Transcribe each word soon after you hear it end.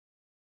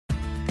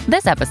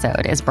This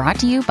episode is brought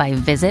to you by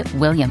Visit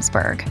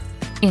Williamsburg.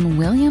 In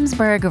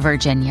Williamsburg,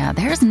 Virginia,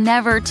 there's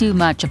never too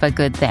much of a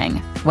good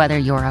thing. Whether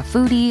you're a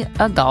foodie,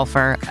 a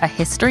golfer, a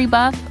history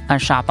buff, a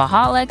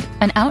shopaholic,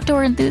 an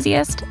outdoor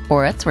enthusiast,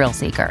 or a thrill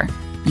seeker,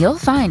 you'll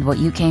find what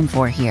you came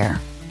for here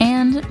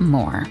and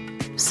more.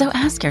 So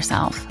ask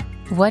yourself,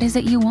 what is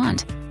it you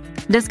want?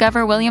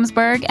 Discover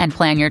Williamsburg and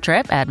plan your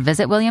trip at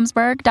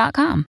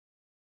visitwilliamsburg.com.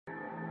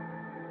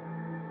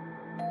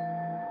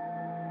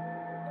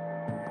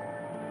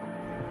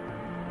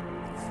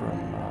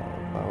 From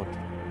about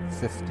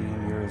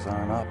 15 years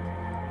on up,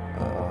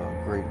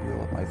 a great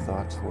deal of my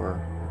thoughts were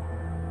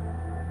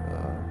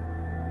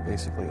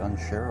basically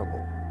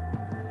unshareable.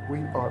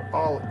 We are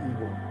all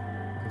evil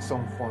in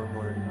some form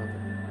or another.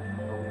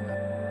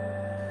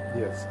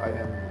 Yes, I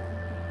am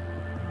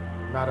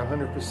not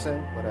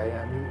 100%, but I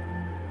am evil.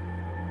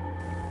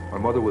 My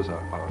mother was a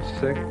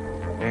sick,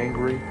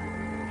 angry,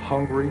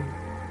 hungry,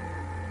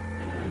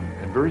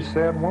 and very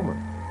sad woman.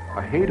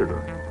 I hated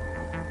her,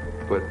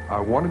 but I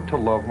wanted to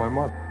love my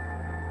mother.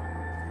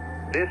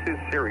 This is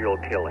Serial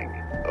Killing,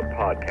 a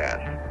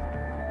podcast.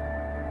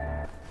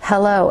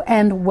 Hello,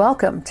 and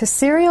welcome to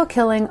Serial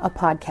Killing, a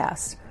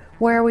podcast,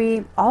 where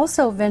we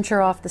also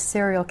venture off the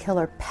serial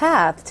killer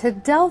path to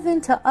delve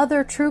into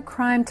other true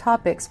crime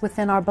topics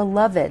within our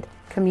beloved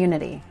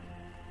community.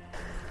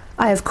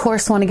 I, of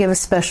course, want to give a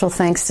special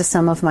thanks to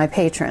some of my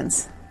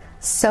patrons.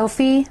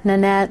 Sophie,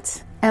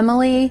 Nanette,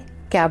 Emily,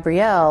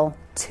 Gabrielle,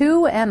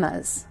 two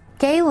Emmas,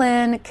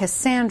 Galen,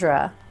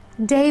 Cassandra,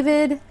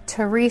 David,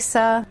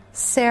 Teresa,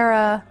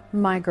 Sarah,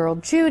 my girl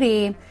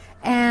Judy,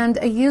 and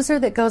a user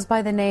that goes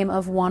by the name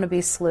of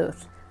Wannabe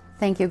Sleuth.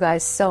 Thank you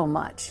guys so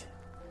much.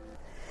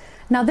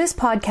 Now, this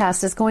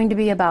podcast is going to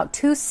be about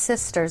two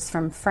sisters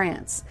from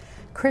France,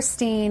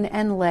 Christine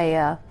and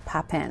Leah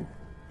Papin.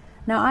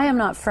 Now, I am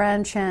not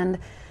French, and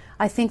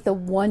I think the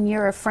 1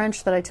 year of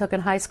French that I took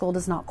in high school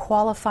does not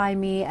qualify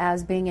me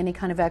as being any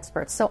kind of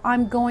expert. So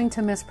I'm going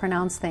to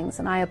mispronounce things,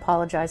 and I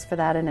apologize for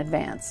that in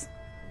advance.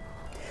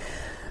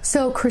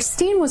 So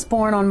Christine was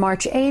born on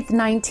March 8th,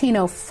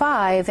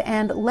 1905,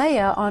 and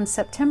Leah on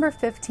September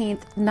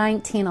 15th,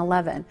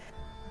 1911.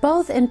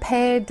 Both in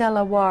Pays de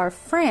la Loire,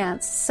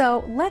 France,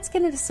 so let's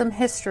get into some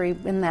history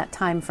in that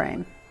time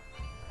frame.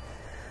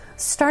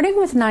 Starting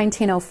with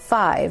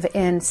 1905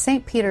 in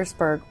St.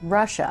 Petersburg,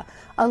 Russia,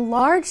 a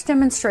large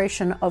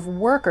demonstration of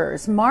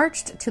workers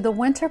marched to the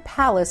Winter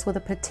Palace with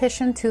a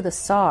petition to the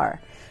Tsar.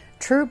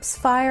 Troops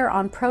fire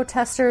on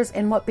protesters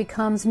in what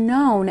becomes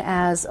known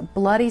as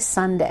Bloody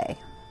Sunday.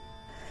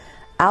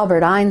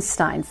 Albert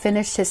Einstein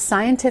finished his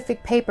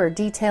scientific paper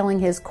detailing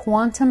his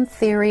quantum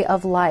theory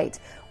of light,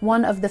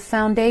 one of the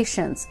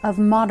foundations of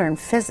modern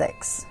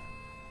physics.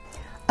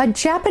 A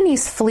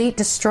Japanese fleet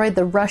destroyed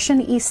the Russian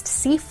East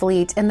Sea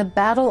Fleet in the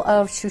Battle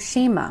of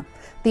Tsushima,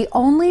 the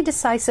only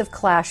decisive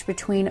clash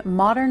between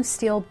modern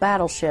steel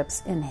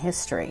battleships in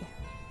history.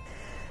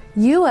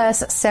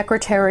 U.S.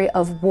 Secretary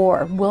of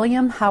War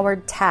William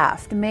Howard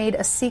Taft made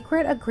a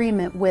secret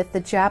agreement with the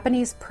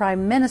Japanese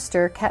Prime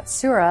Minister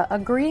Katsura,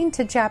 agreeing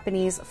to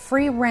Japanese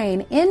free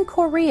reign in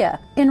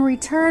Korea in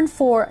return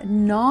for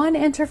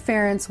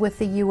non-interference with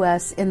the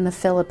U.S. in the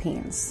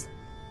Philippines.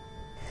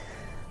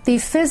 The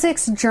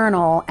physics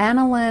journal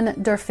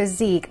Annalen der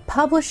Physik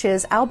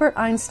publishes Albert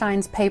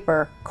Einstein's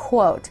paper,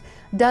 quote,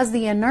 "Does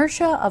the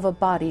inertia of a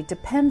body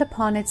depend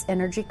upon its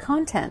energy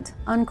content?"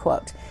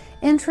 unquote,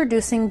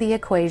 introducing the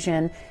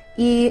equation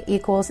E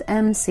equals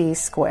mc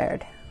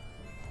squared.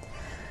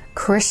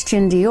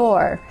 Christian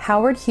Dior,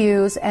 Howard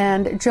Hughes,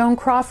 and Joan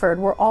Crawford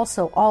were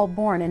also all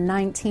born in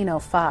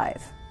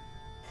 1905.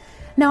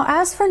 Now,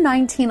 as for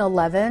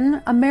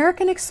 1911,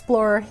 American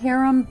explorer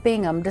Hiram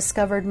Bingham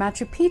discovered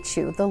Machu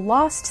Picchu, the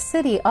lost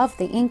city of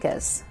the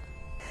Incas.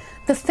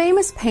 The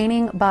famous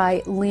painting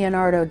by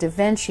Leonardo da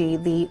Vinci,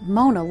 the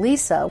Mona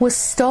Lisa, was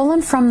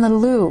stolen from the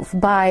Louvre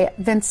by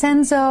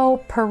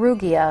Vincenzo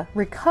Perugia,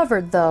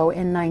 recovered though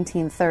in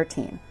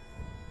 1913.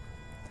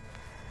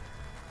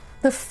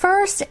 The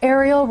first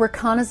aerial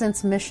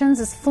reconnaissance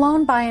missions is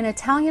flown by an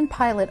Italian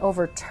pilot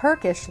over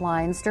Turkish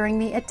lines during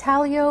the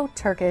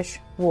Italo-Turkish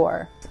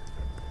War.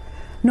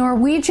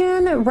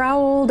 Norwegian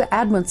Roald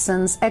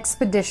Amundsen's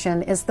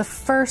expedition is the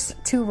first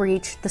to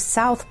reach the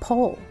South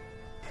Pole.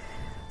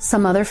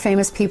 Some other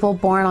famous people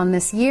born on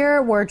this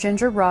year were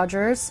Ginger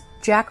Rogers,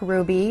 Jack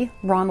Ruby,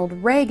 Ronald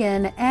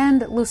Reagan,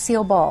 and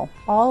Lucille Ball,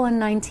 all in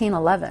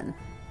 1911.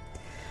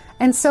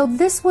 And so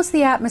this was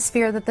the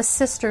atmosphere that the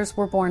sisters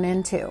were born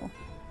into.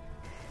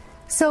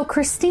 So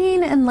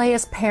Christine and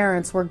Leah's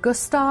parents were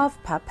Gustave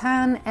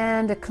Papin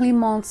and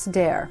Clémence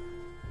Dare.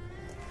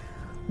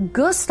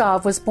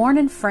 Gustave was born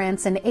in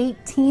France in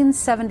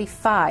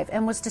 1875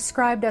 and was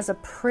described as a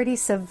pretty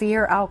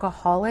severe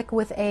alcoholic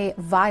with a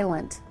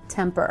violent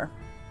temper.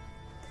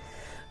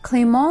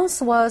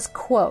 Clémence was,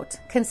 quote,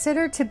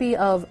 considered to be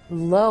of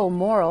low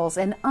morals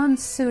and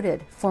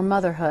unsuited for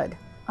motherhood,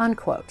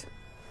 unquote.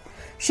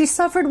 She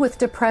suffered with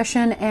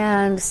depression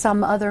and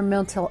some other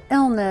mental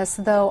illness,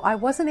 though I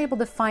wasn't able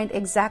to find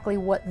exactly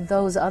what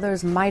those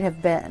others might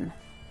have been.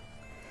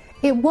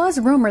 It was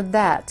rumored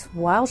that,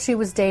 while she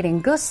was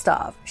dating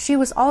Gustav, she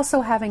was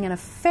also having an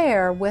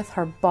affair with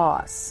her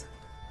boss.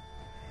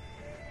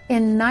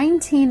 In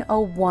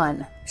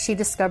 1901, she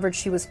discovered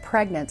she was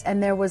pregnant,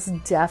 and there was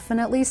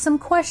definitely some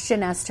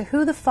question as to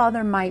who the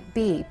father might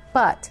be,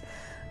 but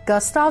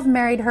Gustav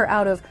married her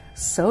out of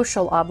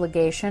social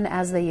obligation,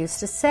 as they used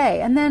to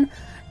say, and then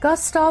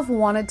Gustav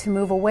wanted to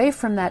move away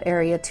from that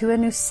area to a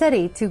new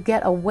city to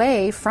get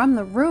away from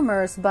the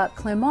rumors, but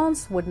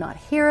Clémence would not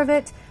hear of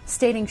it,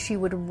 stating she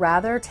would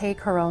rather take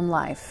her own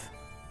life.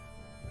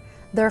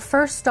 Their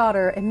first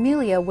daughter,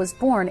 Emilia, was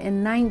born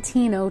in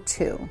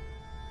 1902.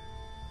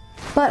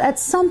 But at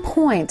some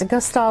point,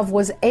 Gustav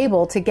was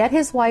able to get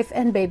his wife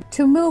and baby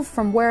to move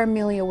from where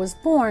Emilia was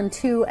born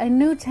to a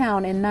new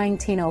town in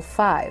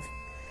 1905.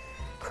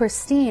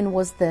 Christine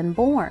was then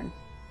born.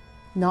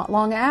 Not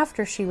long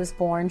after she was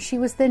born, she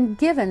was then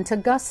given to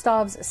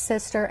Gustav's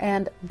sister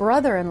and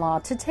brother-in-law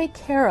to take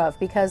care of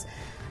because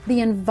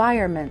the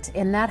environment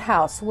in that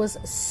house was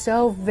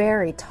so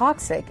very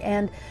toxic,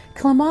 and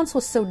Clémence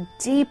was so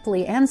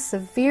deeply and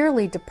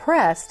severely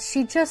depressed,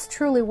 she just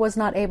truly was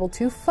not able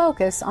to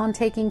focus on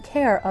taking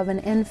care of an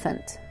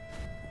infant.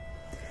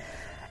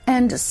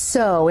 And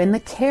so, in the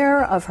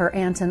care of her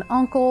aunt and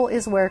uncle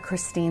is where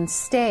Christine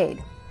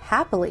stayed,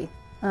 happily,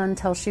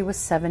 until she was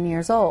 7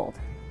 years old.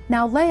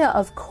 Now, Leah,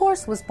 of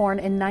course, was born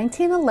in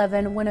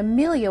 1911 when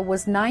Emilia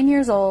was 9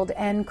 years old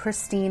and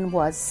Christine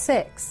was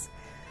 6.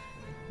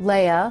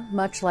 Leah,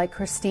 much like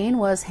Christine,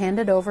 was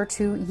handed over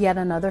to yet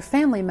another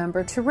family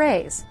member to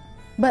raise,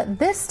 but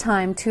this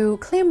time to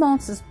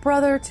Clémence's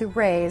brother to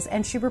raise,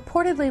 and she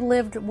reportedly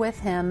lived with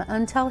him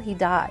until he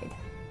died.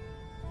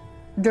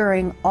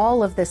 During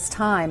all of this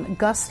time,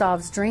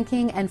 Gustav's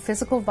drinking and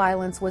physical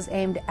violence was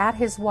aimed at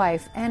his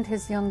wife and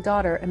his young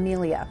daughter,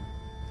 Emilia.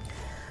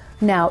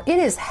 Now, it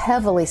is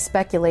heavily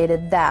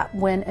speculated that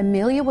when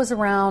Emilia was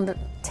around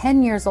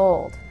 10 years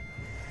old,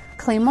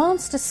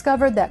 Clémence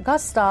discovered that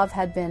Gustav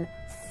had been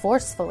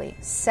forcefully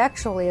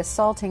sexually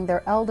assaulting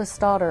their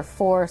eldest daughter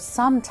for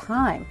some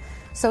time,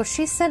 so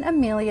she sent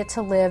Emilia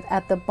to live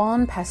at the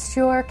Bon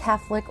Pasteur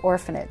Catholic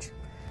Orphanage.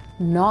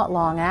 Not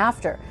long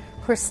after,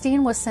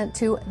 Christine was sent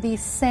to the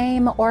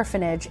same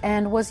orphanage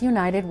and was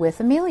united with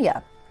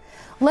Emilia.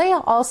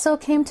 Leah also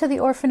came to the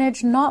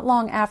orphanage not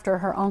long after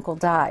her uncle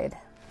died.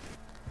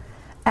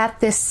 At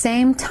this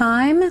same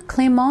time,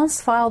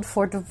 Clémence filed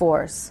for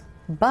divorce,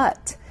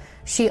 but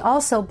she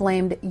also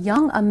blamed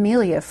young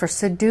Emilia for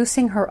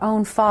seducing her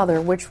own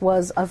father, which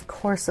was, of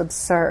course,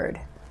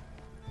 absurd.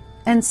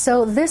 And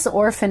so this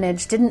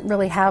orphanage didn't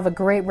really have a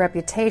great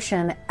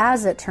reputation,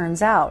 as it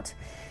turns out.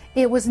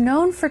 It was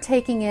known for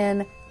taking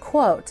in,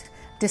 quote,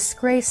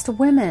 disgraced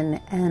women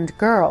and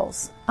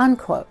girls,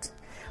 unquote.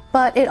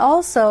 But it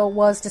also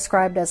was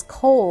described as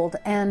cold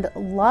and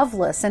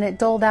loveless, and it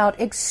doled out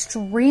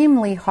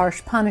extremely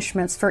harsh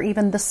punishments for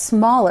even the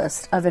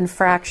smallest of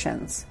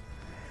infractions.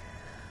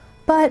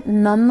 But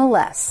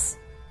nonetheless,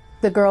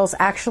 the girls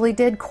actually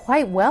did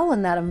quite well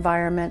in that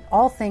environment,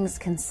 all things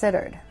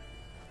considered.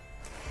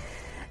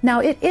 Now,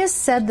 it is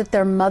said that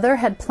their mother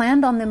had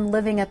planned on them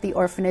living at the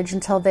orphanage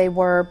until they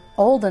were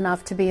old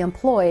enough to be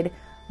employed,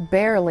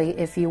 barely,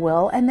 if you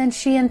will, and then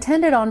she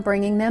intended on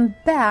bringing them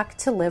back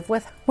to live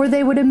with her, where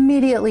they would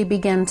immediately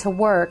begin to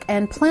work,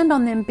 and planned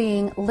on them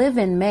being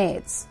live-in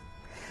maids.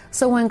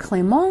 So when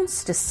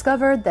Clémence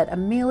discovered that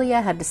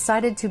Emilia had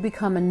decided to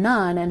become a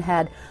nun and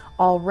had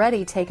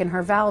already taken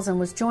her vows and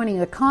was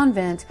joining a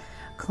convent,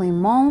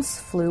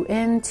 Clémence flew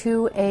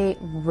into a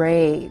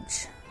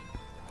rage.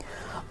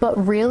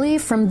 But really,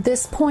 from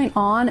this point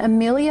on,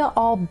 Emilia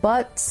all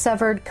but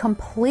severed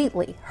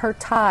completely her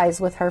ties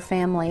with her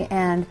family,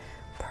 and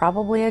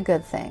probably a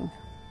good thing.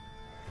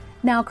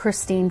 Now,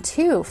 Christine,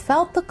 too,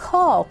 felt the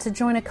call to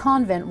join a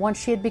convent once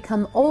she had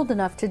become old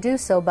enough to do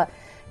so, but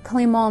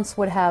Clémence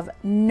would have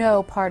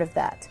no part of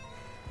that.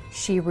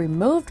 She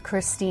removed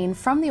Christine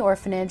from the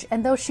orphanage,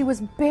 and though she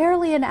was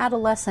barely an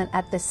adolescent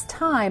at this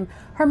time,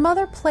 her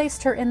mother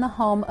placed her in the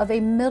home of a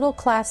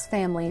middle-class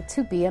family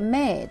to be a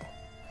maid.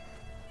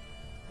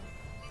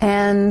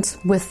 And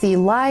with the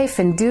life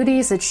and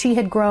duties that she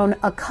had grown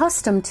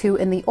accustomed to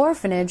in the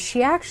orphanage,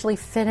 she actually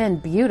fit in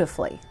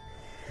beautifully.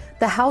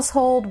 The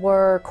household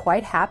were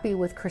quite happy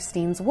with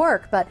Christine's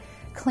work, but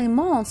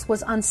Clémence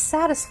was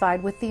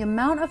unsatisfied with the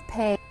amount of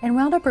pay and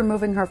wound up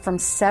removing her from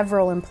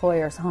several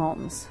employers'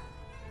 homes.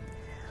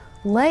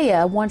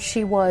 Leah, once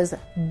she was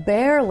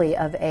barely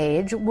of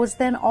age, was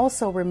then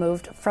also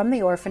removed from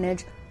the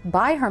orphanage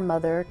by her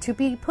mother to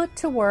be put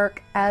to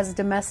work as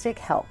domestic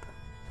help.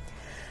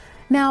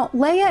 Now,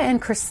 Leah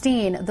and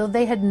Christine, though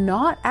they had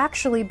not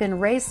actually been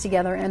raised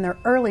together in their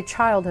early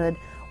childhood,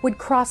 would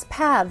cross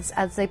paths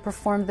as they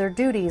performed their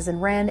duties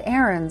and ran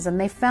errands, and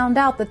they found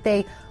out that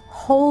they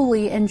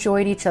wholly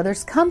enjoyed each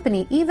other's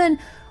company, even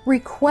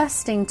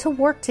requesting to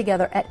work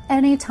together at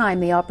any time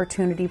the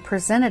opportunity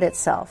presented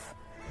itself.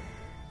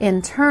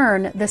 In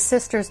turn, the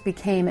sisters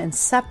became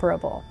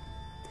inseparable.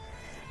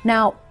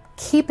 Now,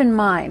 keep in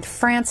mind,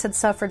 France had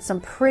suffered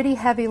some pretty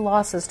heavy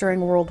losses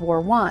during World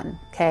War I,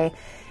 okay?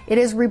 It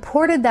is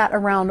reported that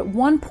around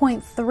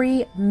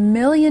 1.3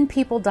 million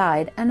people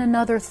died and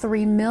another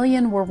 3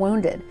 million were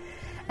wounded.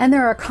 And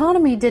their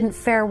economy didn't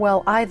fare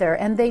well either,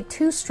 and they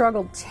too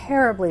struggled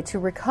terribly to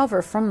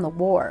recover from the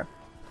war.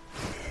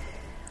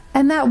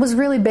 And that was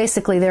really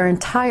basically their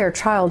entire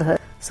childhood.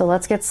 So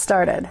let's get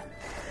started.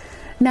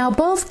 Now,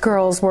 both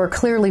girls were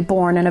clearly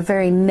born in a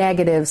very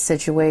negative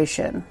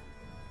situation.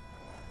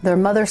 Their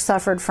mother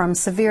suffered from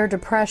severe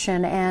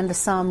depression and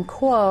some,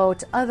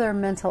 quote, other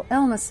mental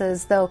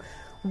illnesses, though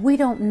we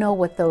don't know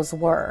what those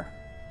were.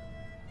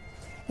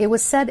 It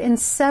was said in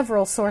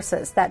several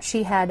sources that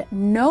she had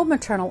no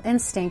maternal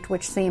instinct,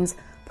 which seems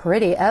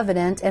pretty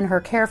evident in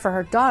her care for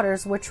her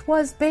daughters, which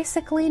was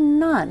basically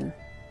none.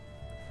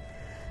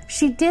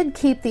 She did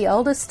keep the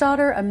eldest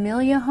daughter,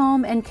 Amelia,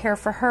 home and care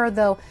for her,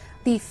 though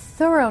the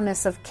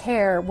thoroughness of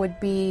care would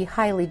be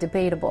highly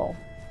debatable.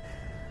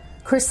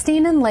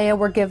 Christine and Leah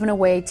were given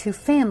away to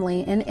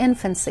family in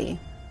infancy.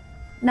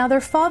 Now,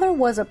 their father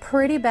was a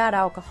pretty bad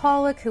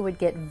alcoholic who would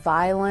get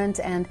violent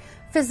and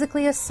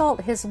physically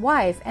assault his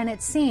wife, and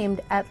it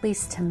seemed, at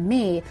least to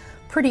me,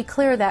 pretty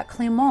clear that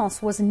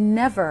Clémence was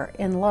never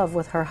in love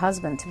with her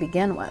husband to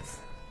begin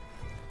with.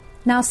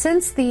 Now,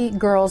 since the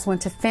girls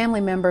went to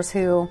family members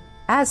who,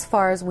 as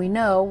far as we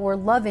know, were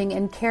loving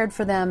and cared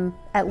for them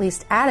at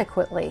least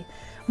adequately,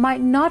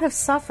 might not have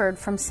suffered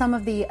from some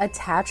of the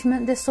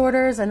attachment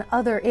disorders and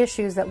other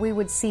issues that we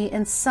would see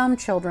in some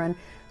children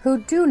who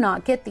do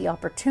not get the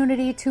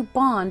opportunity to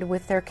bond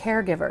with their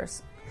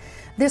caregivers.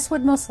 This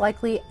would most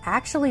likely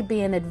actually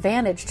be an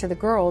advantage to the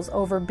girls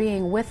over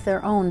being with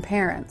their own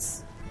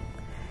parents.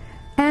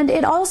 And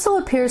it also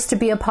appears to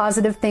be a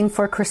positive thing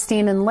for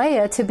Christine and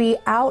Leah to be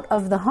out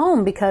of the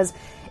home, because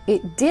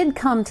it did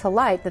come to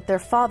light that their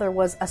father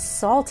was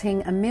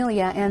assaulting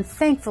Amelia, and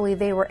thankfully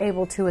they were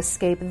able to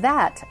escape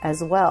that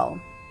as well.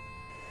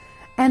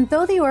 And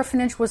though the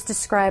orphanage was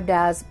described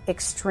as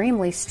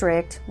extremely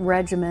strict,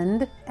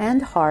 regimented,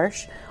 and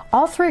harsh,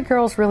 all three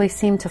girls really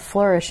seemed to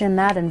flourish in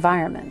that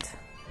environment.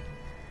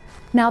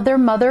 Now, their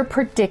mother,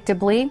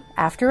 predictably,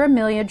 after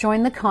Amelia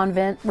joined the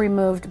convent,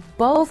 removed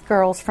both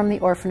girls from the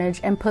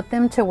orphanage and put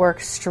them to work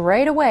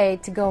straight away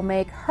to go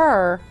make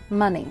her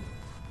money.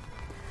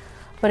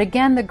 But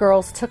again, the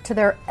girls took to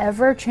their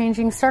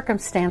ever-changing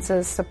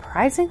circumstances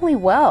surprisingly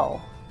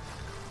well.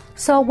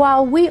 So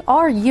while we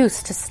are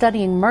used to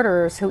studying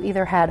murderers who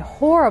either had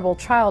horrible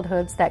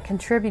childhoods that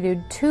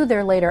contributed to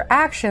their later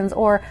actions,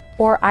 or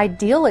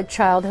idyllic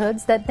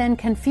childhoods that then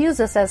confuse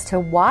us as to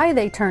why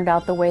they turned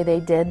out the way they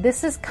did,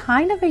 this is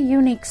kind of a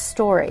unique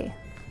story.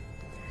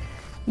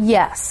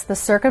 Yes, the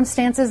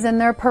circumstances in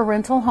their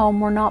parental home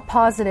were not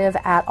positive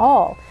at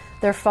all.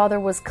 Their father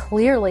was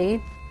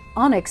clearly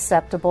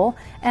unacceptable,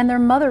 and their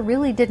mother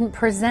really didn't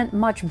present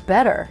much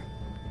better.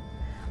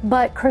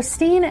 But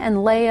Christine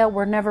and Leah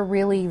were never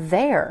really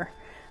there.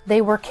 They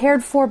were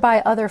cared for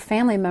by other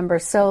family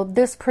members, so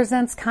this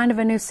presents kind of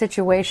a new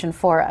situation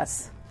for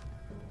us.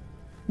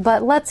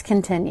 But let's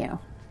continue.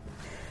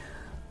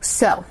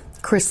 So,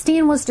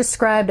 Christine was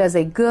described as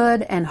a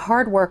good and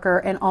hard worker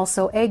and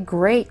also a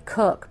great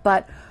cook,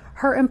 but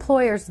her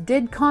employers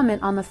did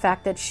comment on the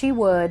fact that she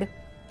would,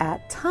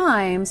 at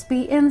times,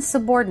 be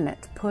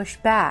insubordinate, push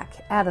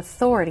back, add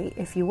authority,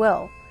 if you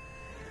will.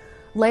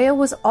 Leah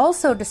was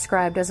also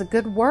described as a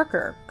good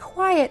worker,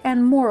 quiet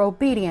and more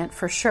obedient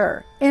for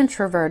sure,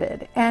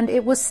 introverted, and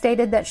it was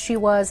stated that she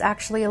was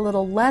actually a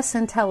little less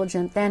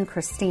intelligent than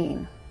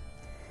Christine.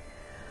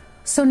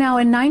 So now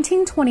in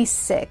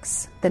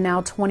 1926, the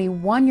now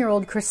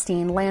 21-year-old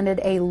Christine landed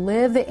a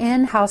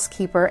live-in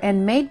housekeeper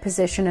and maid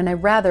position in a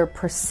rather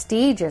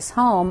prestigious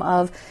home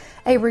of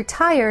a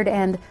retired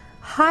and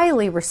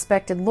highly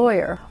respected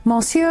lawyer,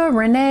 Monsieur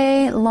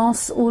René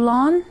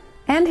Lance-Hullon,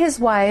 and his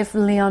wife,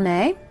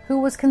 Léonie, who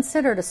was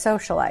considered a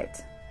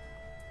socialite.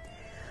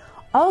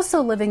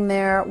 Also living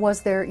there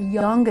was their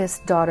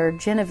youngest daughter,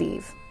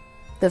 Genevieve.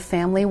 The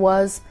family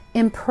was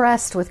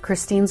impressed with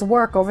Christine's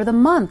work over the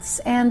months,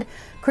 and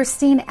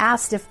Christine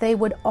asked if they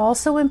would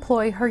also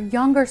employ her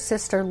younger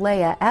sister,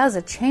 Leah, as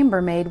a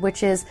chambermaid,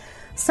 which is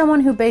someone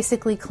who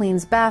basically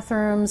cleans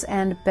bathrooms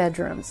and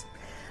bedrooms.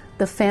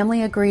 The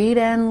family agreed,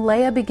 and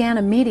Leah began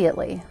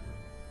immediately.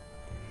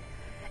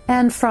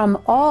 And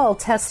from all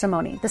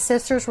testimony, the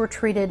sisters were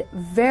treated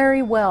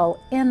very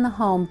well in the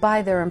home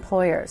by their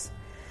employers.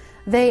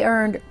 They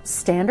earned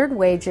standard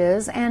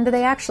wages, and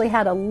they actually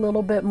had a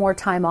little bit more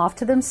time off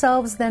to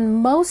themselves than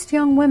most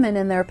young women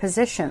in their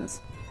positions.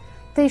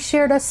 They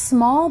shared a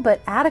small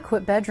but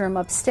adequate bedroom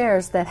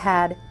upstairs that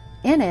had,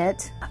 in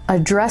it, a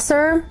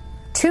dresser,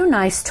 2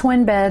 nice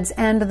twin beds,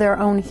 and their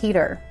own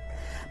heater.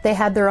 They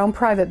had their own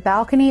private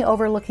balcony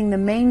overlooking the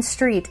main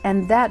street,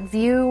 and that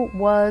view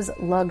was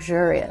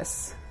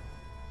luxurious.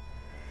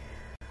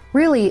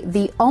 Really,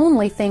 the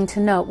only thing to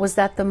note was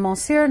that the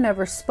monsieur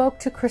never spoke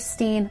to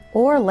Christine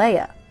or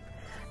Leah.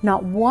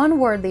 Not one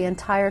word the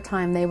entire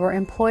time they were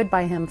employed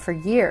by him for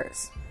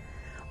years.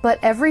 But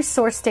every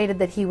source stated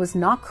that he was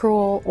not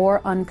cruel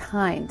or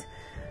unkind.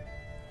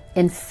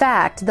 In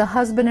fact, the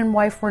husband and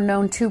wife were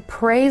known to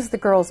praise the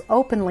girls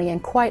openly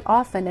and quite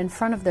often in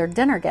front of their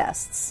dinner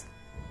guests.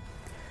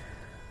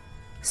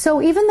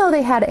 So even though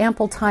they had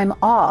ample time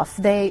off,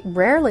 they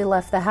rarely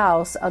left the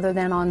house other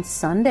than on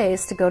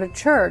Sundays to go to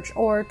church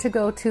or to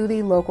go to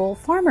the local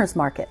farmer's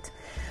market.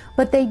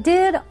 But they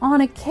did,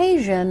 on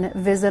occasion,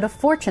 visit a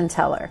fortune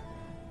teller.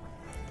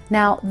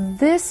 Now,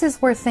 this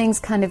is where things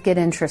kind of get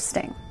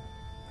interesting.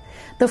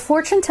 The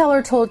fortune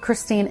teller told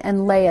Christine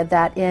and Leah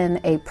that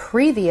in a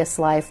previous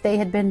life they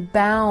had been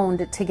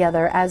bound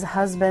together as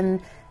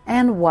husband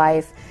and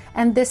wife,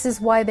 and this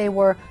is why they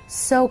were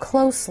so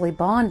closely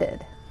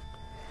bonded.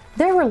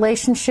 Their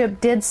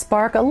relationship did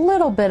spark a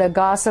little bit of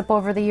gossip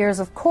over the years,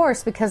 of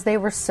course, because they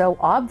were so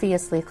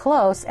obviously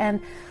close, and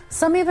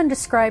some even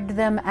described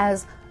them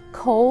as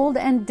cold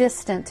and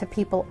distant to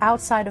people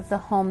outside of the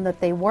home that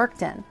they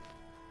worked in.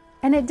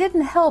 And it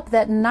didn't help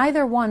that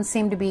neither one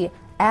seemed to be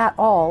at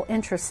all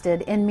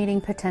interested in meeting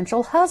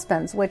potential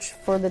husbands, which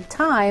for the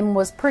time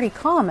was pretty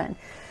common.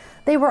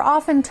 They were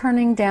often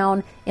turning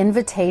down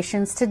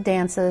invitations to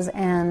dances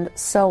and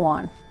so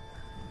on.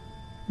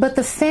 But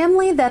the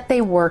family that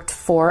they worked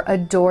for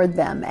adored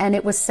them, and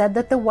it was said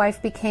that the wife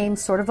became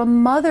sort of a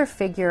mother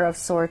figure of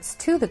sorts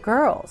to the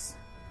girls.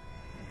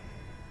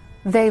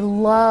 They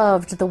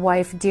loved the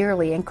wife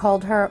dearly and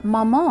called her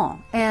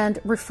maman, and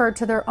referred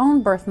to their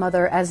own birth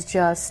mother as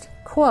just,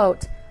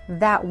 quote,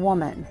 that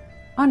woman,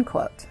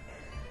 unquote.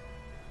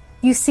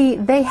 You see,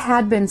 they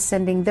had been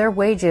sending their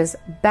wages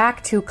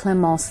back to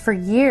Clemence for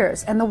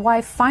years, and the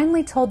wife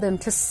finally told them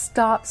to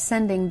stop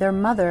sending their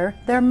mother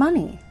their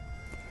money.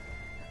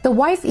 The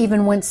wife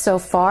even went so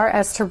far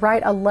as to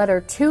write a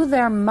letter to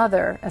their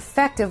mother,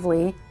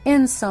 effectively,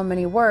 in so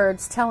many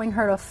words, telling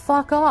her to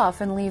fuck off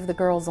and leave the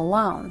girls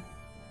alone.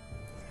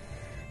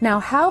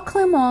 Now, how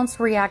Clemence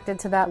reacted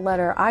to that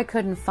letter, I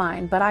couldn't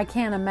find, but I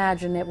can't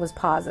imagine it was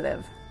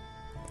positive.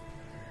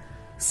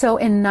 So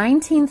in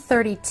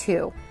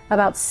 1932,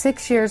 about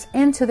 6 years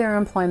into their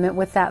employment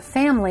with that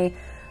family,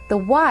 the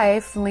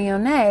wife,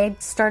 Leonie,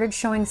 started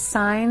showing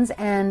signs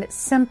and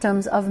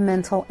symptoms of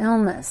mental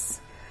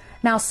illness.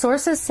 Now,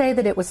 sources say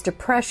that it was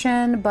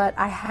depression, but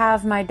I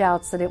have my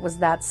doubts that it was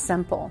that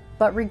simple.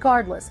 But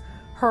regardless,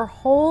 her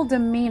whole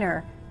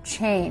demeanor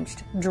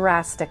changed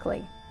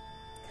drastically.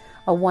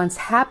 A once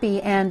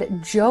happy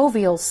and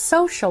jovial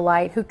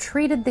socialite who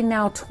treated the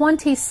now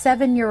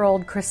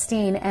 27-year-old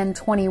Christine and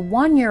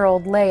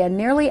 21-year-old Leah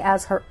nearly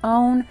as her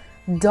own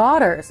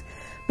daughters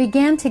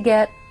began to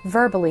get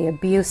verbally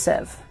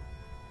abusive.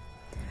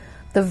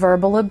 The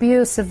verbal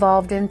abuse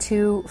evolved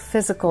into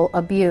physical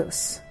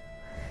abuse.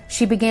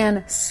 She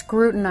began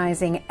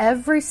scrutinizing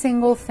every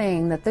single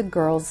thing that the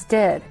girls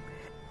did.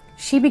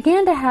 She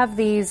began to have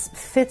these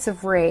fits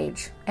of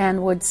rage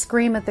and would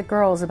scream at the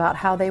girls about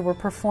how they were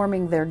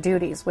performing their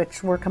duties,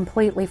 which were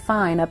completely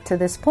fine up to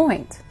this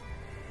point.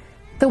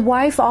 The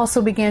wife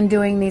also began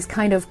doing these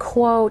kind of,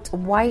 quote,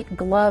 white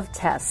glove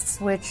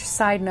tests, which,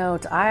 side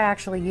note, I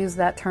actually use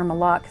that term a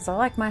lot because I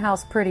like my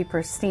house pretty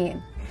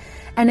pristine.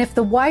 And if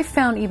the wife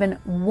found even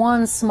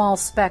one small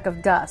speck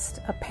of dust,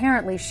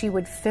 apparently she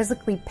would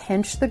physically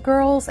pinch the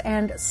girls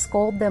and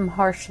scold them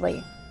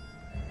harshly.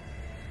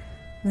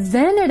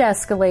 Then it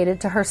escalated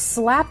to her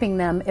slapping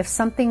them if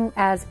something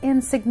as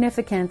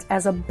insignificant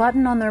as a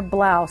button on their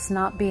blouse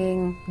not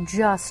being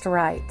just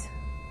right.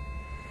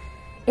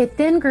 It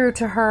then grew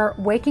to her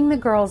waking the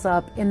girls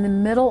up in the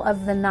middle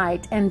of the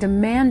night and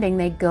demanding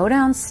they go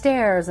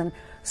downstairs and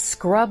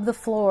scrub the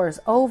floors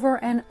over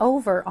and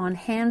over on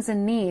hands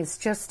and knees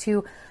just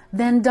to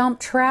then dump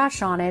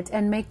trash on it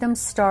and make them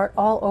start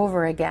all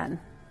over again.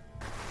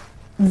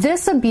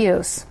 This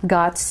abuse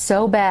got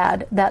so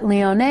bad that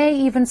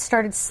Leonie even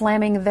started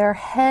slamming their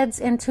heads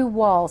into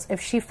walls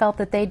if she felt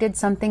that they did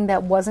something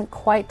that wasn't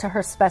quite to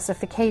her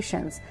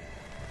specifications.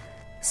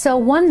 So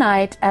one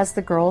night, as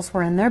the girls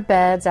were in their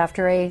beds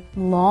after a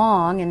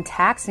long and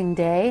taxing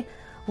day,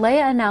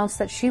 Leah announced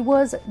that she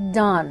was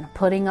done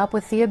putting up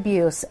with the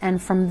abuse,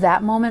 and from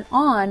that moment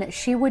on,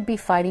 she would be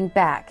fighting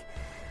back.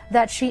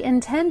 That she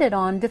intended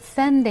on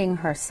defending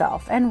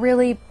herself, and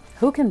really,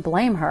 who can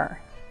blame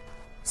her?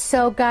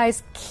 So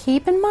guys,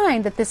 keep in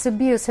mind that this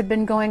abuse had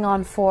been going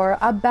on for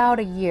about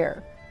a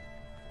year.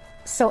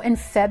 So in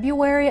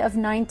February of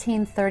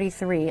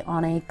 1933,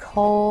 on a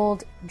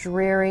cold,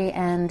 dreary,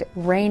 and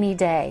rainy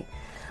day,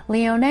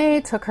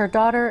 Leonie took her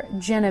daughter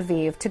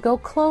Genevieve to go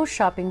clothes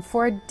shopping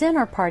for a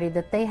dinner party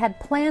that they had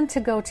planned to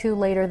go to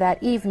later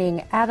that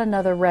evening at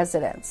another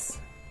residence.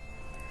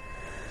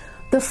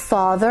 The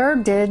father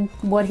did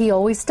what he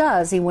always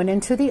does. He went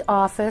into the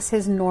office,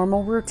 his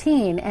normal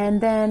routine, and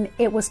then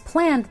it was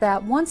planned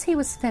that once he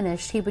was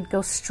finished, he would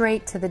go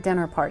straight to the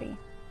dinner party.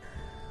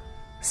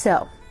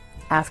 So,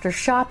 after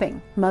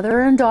shopping,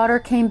 mother and daughter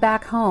came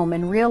back home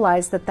and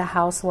realized that the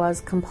house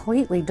was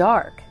completely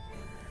dark.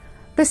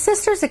 The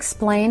sisters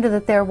explained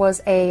that there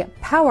was a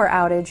power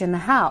outage in the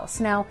house.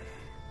 Now,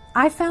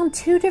 I found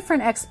two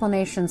different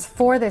explanations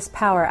for this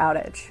power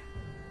outage.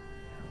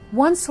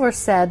 One source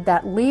said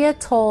that Leah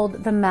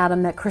told the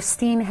madam that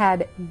Christine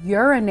had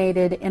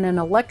urinated in an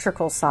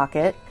electrical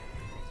socket,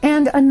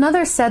 And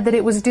another said that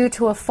it was due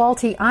to a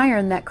faulty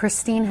iron that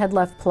Christine had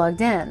left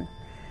plugged in.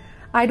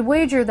 I'd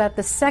wager that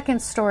the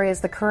second story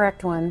is the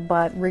correct one,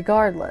 but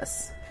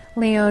regardless,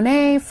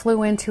 Leonie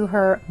flew into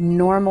her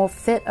normal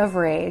fit of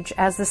rage,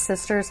 as the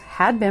sisters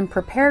had been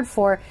prepared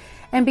for,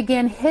 and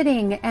began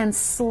hitting and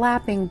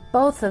slapping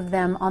both of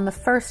them on the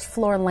first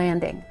floor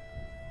landing.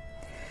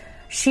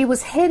 She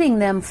was hitting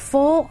them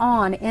full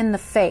on in the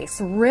face,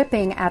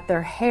 ripping at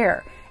their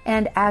hair,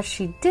 and as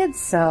she did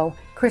so,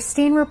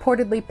 Christine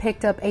reportedly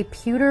picked up a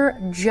pewter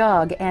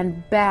jug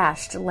and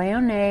bashed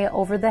Leonie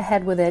over the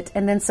head with it,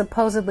 and then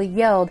supposedly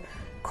yelled,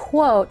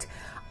 quote,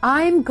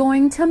 "I'm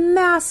going to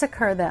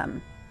massacre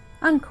them,"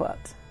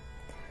 unquote.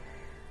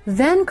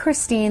 Then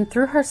Christine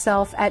threw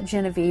herself at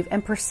Genevieve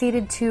and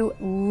proceeded to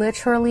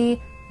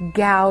literally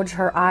gouge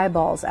her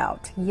eyeballs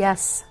out.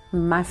 Yes,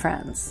 my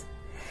friends.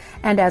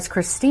 And as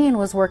Christine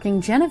was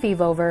working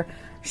Genevieve over,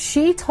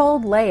 she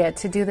told Leah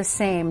to do the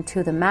same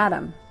to the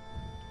madam.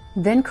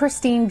 Then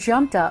Christine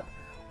jumped up,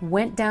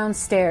 went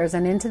downstairs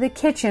and into the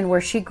kitchen, where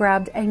she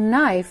grabbed a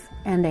knife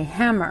and a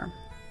hammer.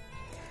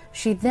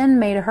 She then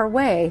made her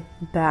way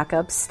back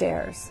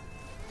upstairs.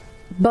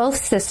 Both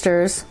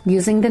sisters,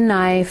 using the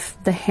knife,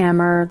 the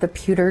hammer, the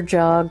pewter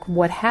jug,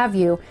 what have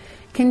you,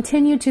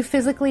 continued to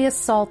physically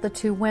assault the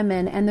two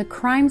women, and the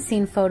crime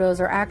scene photos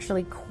are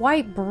actually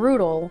quite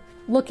brutal,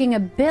 looking a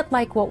bit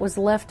like what was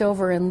left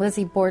over in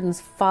Lizzie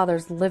Borden's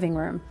father's living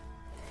room.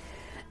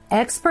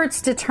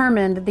 Experts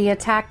determined the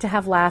attack to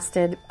have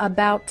lasted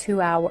about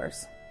 2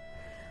 hours.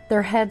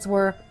 Their heads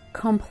were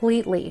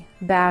completely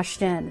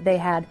bashed in. They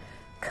had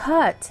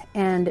cut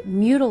and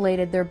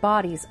mutilated their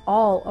bodies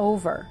all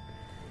over.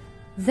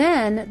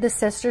 Then the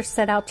sisters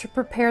set out to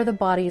prepare the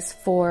bodies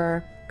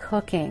for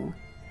cooking.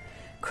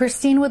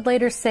 Christine would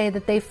later say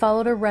that they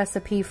followed a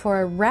recipe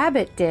for a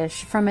rabbit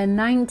dish from a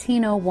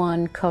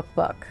 1901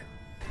 cookbook.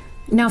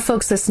 Now,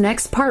 folks, this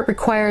next part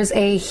requires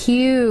a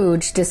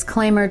huge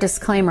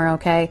disclaimer,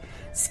 okay?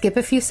 Skip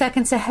a few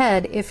seconds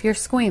ahead if you're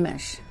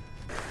squeamish.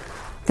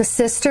 The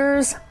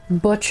sisters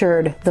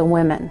butchered the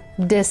women,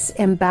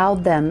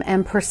 disemboweled them,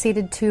 and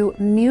proceeded to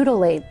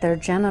mutilate their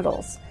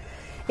genitals.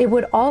 It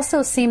would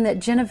also seem that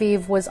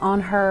Genevieve was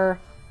on her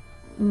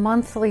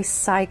monthly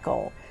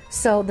cycle,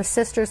 so the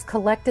sisters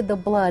collected the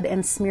blood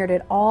and smeared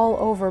it all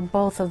over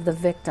both of the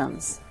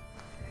victims.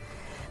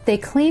 They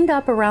cleaned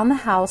up around the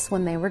house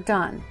when they were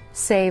done,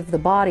 save the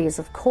bodies,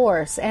 of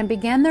course, and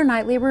began their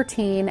nightly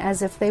routine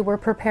as if they were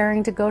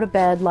preparing to go to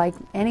bed like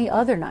any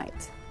other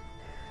night.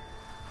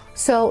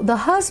 So the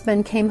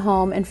husband came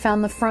home and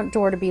found the front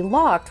door to be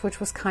locked, which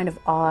was kind of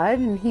odd,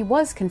 and he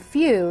was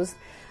confused,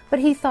 but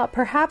he thought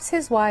perhaps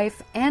his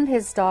wife and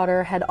his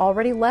daughter had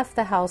already left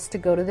the house to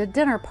go to the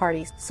dinner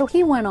party, so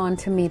he went on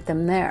to meet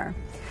them there.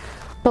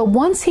 But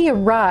once he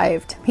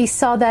arrived, he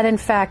saw that in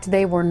fact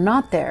they were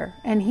not there,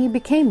 and he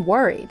became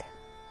worried.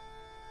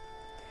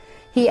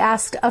 He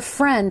asked a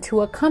friend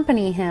to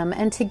accompany him,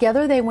 and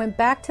together they went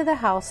back to the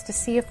house to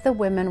see if the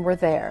women were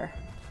there.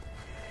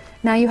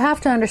 Now you have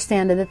to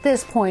understand that at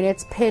this point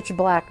it's pitch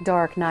black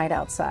dark night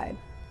outside.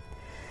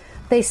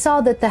 They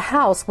saw that the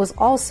house was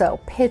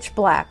also pitch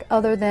black,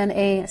 other than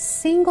a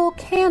single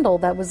candle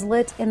that was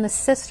lit in the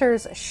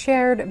sisters'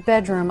 shared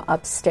bedroom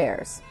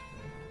upstairs.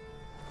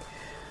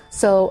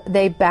 So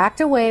they backed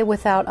away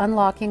without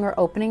unlocking or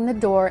opening the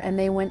door, and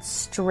they went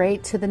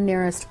straight to the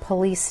nearest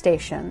police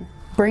station.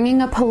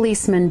 Bringing a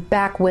policeman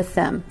back with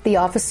them, the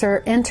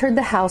officer entered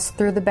the house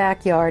through the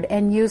backyard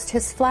and used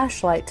his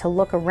flashlight to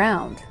look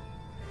around.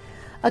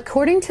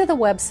 According to the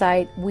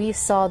website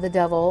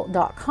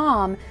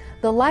WeSawTheDevil.com,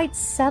 the light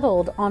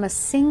settled on a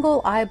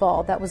single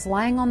eyeball that was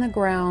lying on the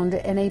ground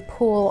in a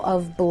pool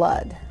of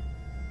blood.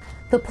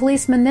 The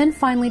policeman then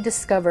finally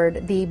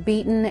discovered the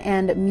beaten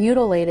and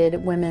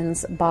mutilated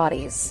women's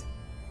bodies.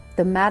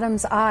 The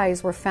madam's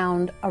eyes were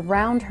found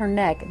around her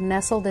neck,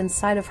 nestled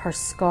inside of her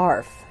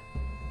scarf.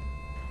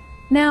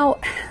 Now,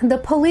 the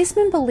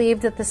policeman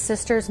believed that the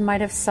sisters might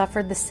have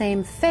suffered the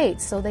same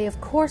fate, so they of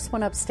course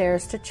went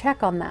upstairs to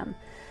check on them.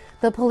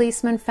 The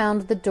policeman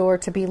found the door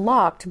to be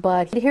locked,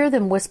 but he could hear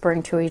them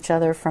whispering to each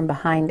other from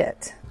behind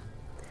it.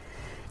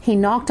 He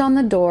knocked on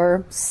the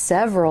door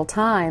several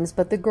times,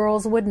 but the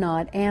girls would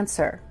not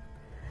answer.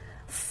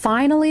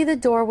 Finally, the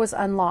door was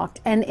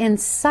unlocked, and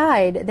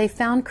inside they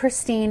found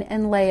Christine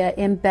and Leah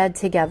in bed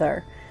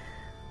together,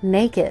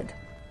 naked,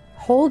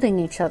 holding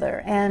each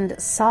other and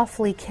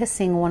softly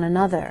kissing one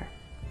another.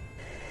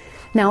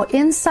 Now,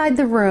 inside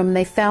the room,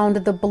 they found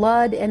the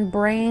blood and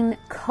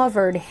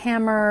brain-covered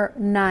hammer,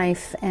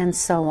 knife, and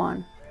so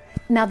on.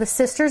 Now, the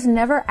sisters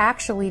never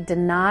actually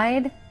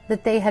denied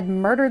that they had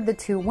murdered the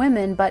two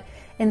women, but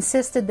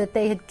insisted that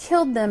they had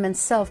killed them in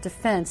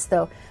self-defense,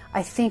 though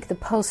I think the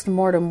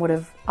post-mortem would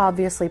have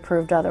obviously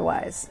proved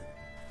otherwise.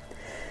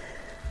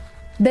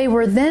 They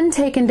were then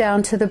taken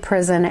down to the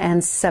prison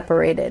and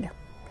separated.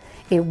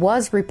 It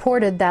was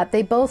reported that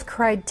they both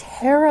cried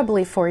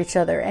terribly for each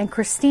other, and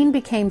Christine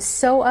became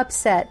so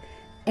upset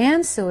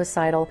and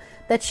suicidal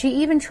that she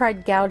even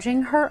tried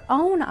gouging her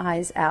own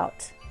eyes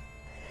out.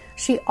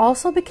 She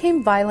also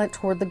became violent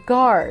toward the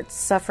guards,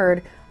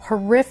 suffered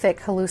horrific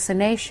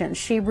hallucinations.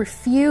 She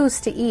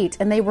refused to eat,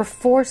 and they were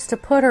forced to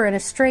put her in a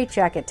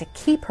straitjacket to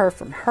keep her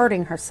from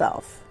hurting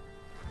herself.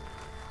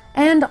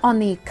 And on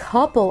the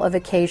couple of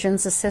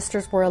occasions the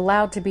sisters were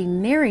allowed to be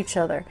near each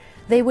other,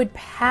 they would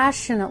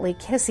passionately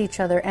kiss each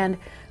other, and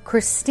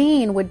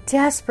Christine would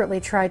desperately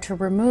try to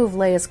remove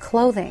Leah's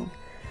clothing.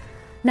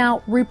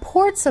 Now,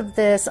 reports of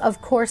this,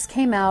 of course,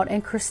 came out,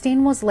 and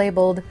Christine was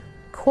labeled,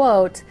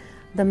 quote,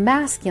 the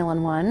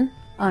masculine one,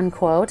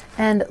 unquote,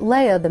 and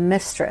Leah the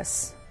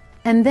mistress.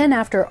 And then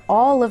after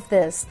all of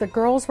this, the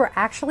girls were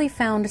actually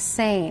found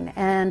sane,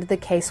 and the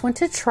case went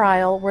to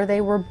trial where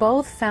they were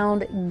both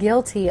found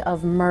guilty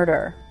of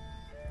murder.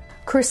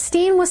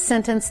 Christine was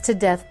sentenced to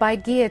death by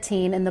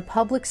guillotine in the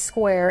public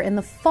square in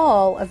the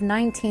fall of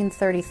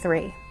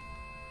 1933.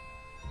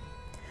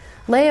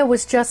 Leah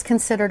was just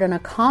considered an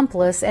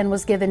accomplice and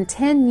was given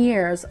 10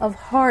 years of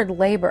hard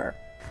labor.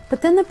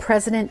 But then the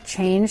president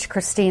changed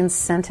Christine's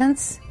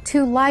sentence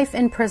to life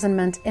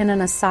imprisonment in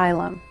an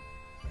asylum.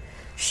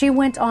 She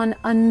went on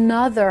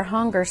another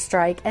hunger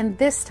strike, and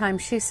this time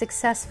she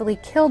successfully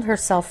killed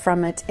herself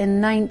from it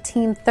in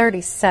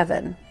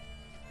 1937.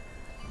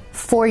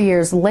 4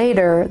 years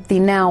later, the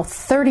now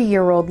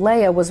 30-year-old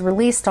Leah was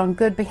released on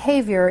good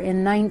behavior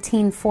in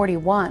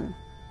 1941.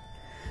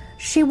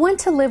 She went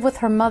to live with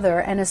her mother,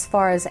 and as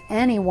far as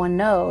anyone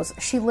knows,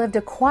 she lived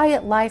a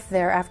quiet life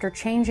there after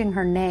changing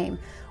her name,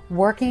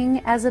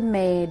 working as a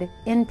maid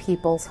in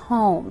people's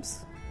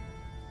homes.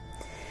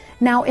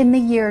 Now, in the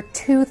year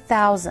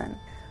 2000,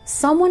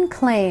 someone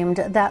claimed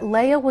that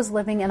Leah was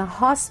living in a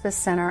hospice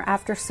center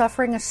after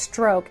suffering a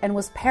stroke and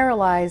was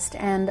paralyzed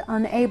and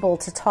unable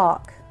to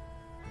talk.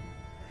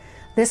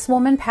 This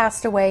woman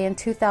passed away in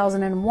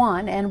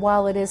 2001, and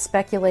while it is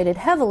speculated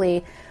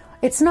heavily,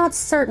 it's not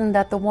certain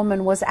that the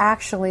woman was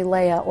actually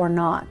Leah or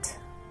not.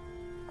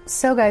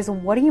 So guys,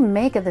 what do you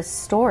make of this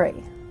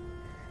story?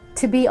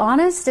 To be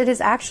honest, it has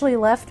actually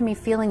left me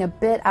feeling a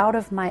bit out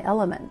of my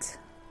element.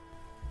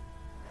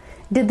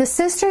 Did the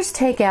sisters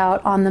take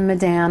out on the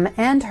madame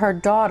and her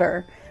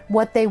daughter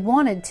what they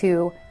wanted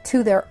to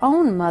their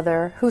own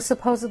mother, who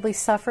supposedly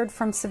suffered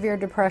from severe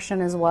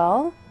depression as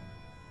well?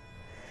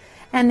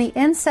 And the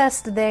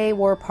incest they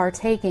were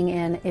partaking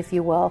in, if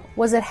you will,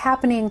 was it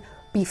happening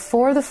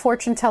before the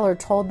fortune teller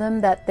told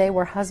them that they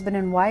were husband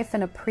and wife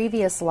in a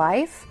previous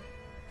life?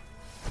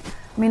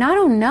 I mean, I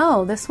don't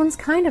know. This one's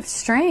kind of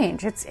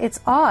strange. It's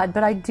odd,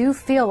 but I do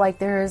feel like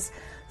there is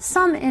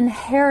some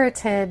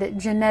inherited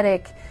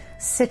genetic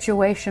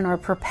situation or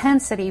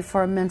propensity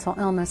for a mental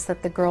illness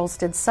that the girls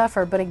did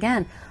suffer. But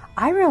again,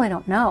 I really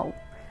don't know.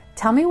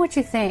 Tell me what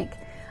you think.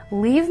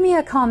 Leave me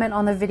a comment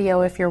on the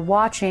video if you're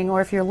watching,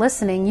 or if you're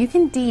listening, you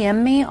can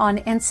DM me on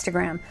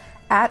Instagram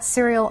at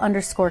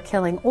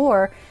serial_killing,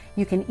 or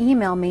you can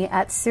email me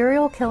at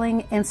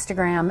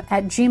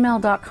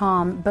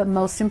serialkillinginstagram@gmail.com. But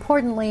most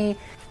importantly,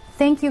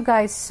 thank you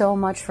guys so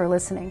much for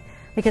listening,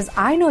 because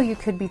I know you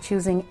could be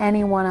choosing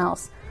anyone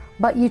else,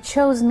 but you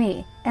chose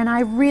me, and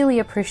I really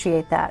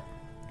appreciate that.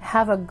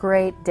 Have a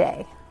great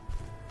day.